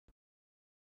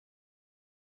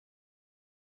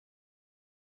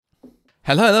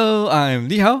Hello, I'm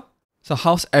Li Hao. So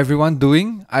how's everyone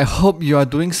doing? I hope you are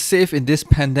doing safe in this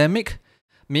pandemic.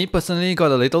 Me personally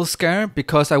got a little scared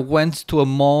because I went to a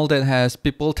mall that has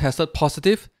people tested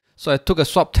positive. So I took a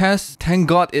swab test. Thank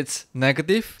God it's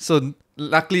negative. So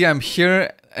luckily I'm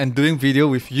here and doing video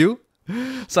with you.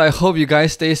 So I hope you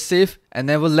guys stay safe and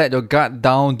never let your guard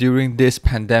down during this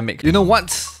pandemic. You know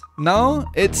what? Now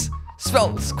it's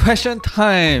Svelte question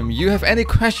time. You have any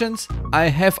questions? I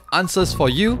have answers for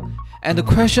you. And the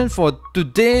question for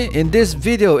today in this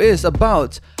video is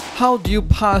about how do you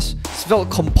pass Svelte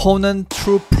component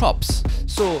through props.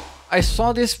 So I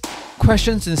saw these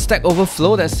questions in Stack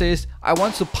Overflow that says I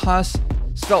want to pass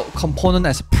Svelte component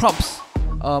as props.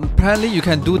 Apparently you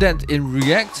can do that in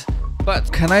React,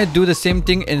 but can I do the same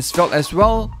thing in Svelte as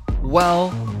well?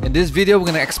 Well, in this video we're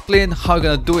gonna explain how you're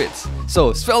gonna do it.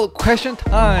 So Svelte question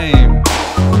time!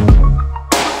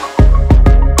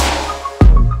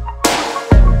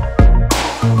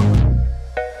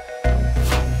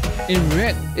 In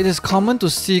React, it is common to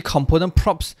see component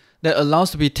props that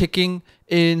allows to be taken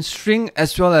in string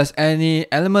as well as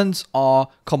any elements or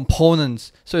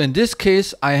components. So in this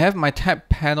case, I have my tab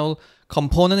panel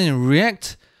component in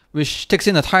React, which takes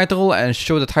in the title and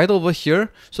show the title over here.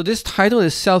 So this title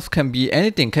itself can be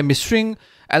anything, can be string,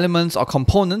 elements or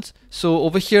components. So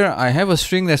over here, I have a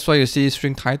string, that's why you see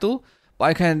string title, but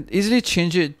I can easily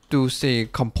change it to say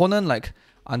component like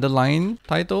underline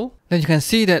title. Then you can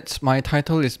see that my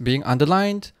title is being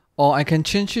underlined, or I can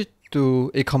change it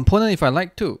to a component if I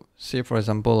like to. Say for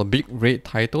example, a big red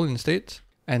title instead.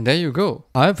 And there you go.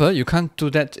 However, you can't do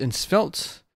that in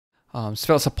Svelte.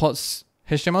 Svelte supports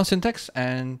HTML syntax,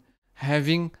 and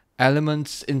having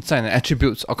elements inside an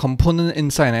attribute or component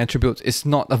inside an attribute is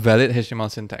not a valid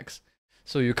HTML syntax.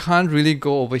 So you can't really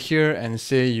go over here and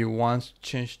say you want to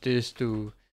change this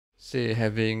to say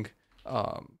having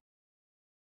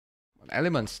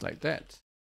elements like that,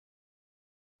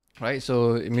 right?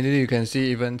 So immediately you can see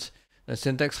even the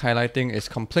syntax highlighting is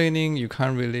complaining. You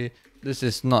can't really, this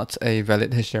is not a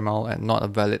valid HTML and not a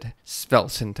valid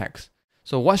Svelte syntax.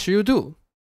 So what should you do?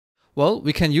 Well,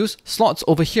 we can use slots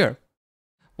over here.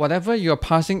 Whatever you're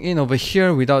passing in over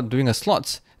here without doing a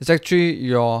slot is actually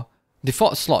your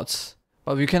default slots,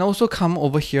 but we can also come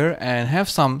over here and have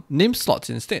some name slots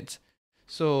instead.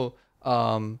 So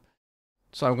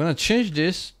so I'm going to change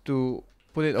this to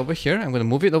put it over here. I'm going to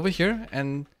move it over here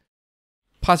and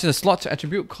pass in a slot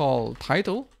attribute called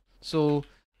title. So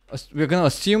we're going to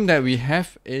assume that we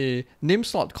have a name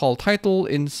slot called title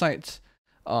inside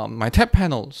my tab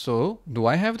panel. So do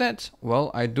I have that?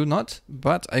 Well, I do not,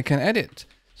 but I can add it.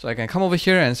 So I can come over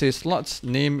here and say slots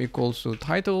name equals to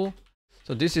title.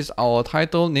 So this is our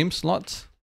title name slot.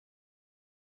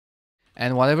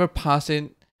 And whatever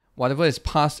is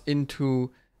passed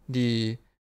into the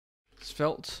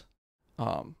Svelte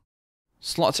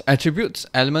slot attributes,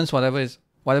 elements,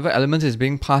 whatever element is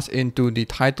being passed into the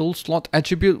title slot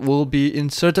attribute will be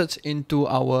inserted into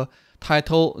our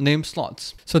title name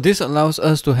slots. So this allows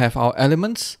us to have our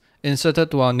elements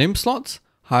inserted to our name slots.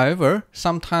 However,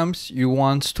 sometimes you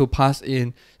want to pass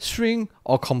in string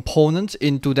or components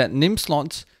into that name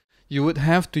slot. You would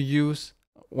have to use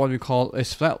what we call a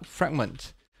Svelte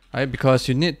fragment, right? Because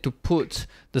you need to put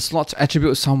the slot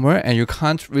attribute somewhere and you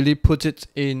can't really put it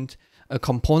in a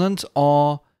component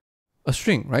or a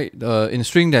string, right? In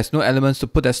string, there's no elements to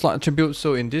put that slot attribute.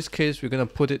 So in this case, we're going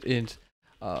to put it in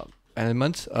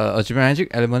element, a magic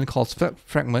element called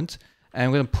fragment,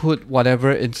 and we're going to put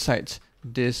whatever inside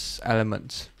this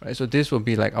element, right? So this will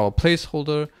be like our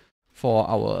placeholder for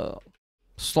our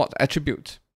slot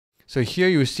attribute. So here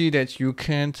you see that you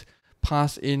can't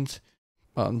pass in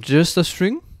just a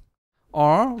string,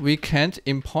 or we can't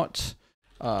import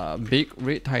big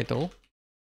red title.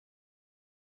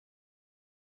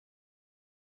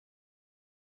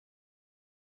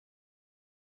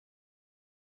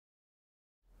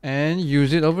 And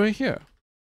use it over here.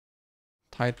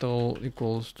 Title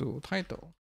equals to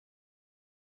title.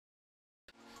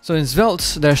 So in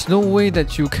Svelte, there's no way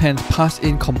that you can pass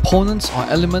in components or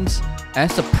elements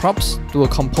as the props to a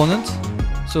component.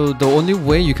 So the only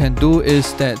way you can do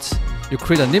is that you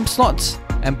create a name slot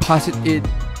and pass it in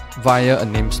via a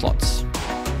name slot.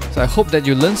 So I hope that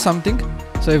you learned something.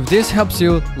 So if this helps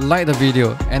you, like the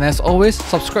video. And as always,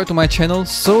 subscribe to my channel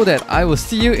so that I will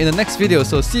see you in the next video.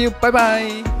 So see you, bye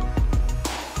bye!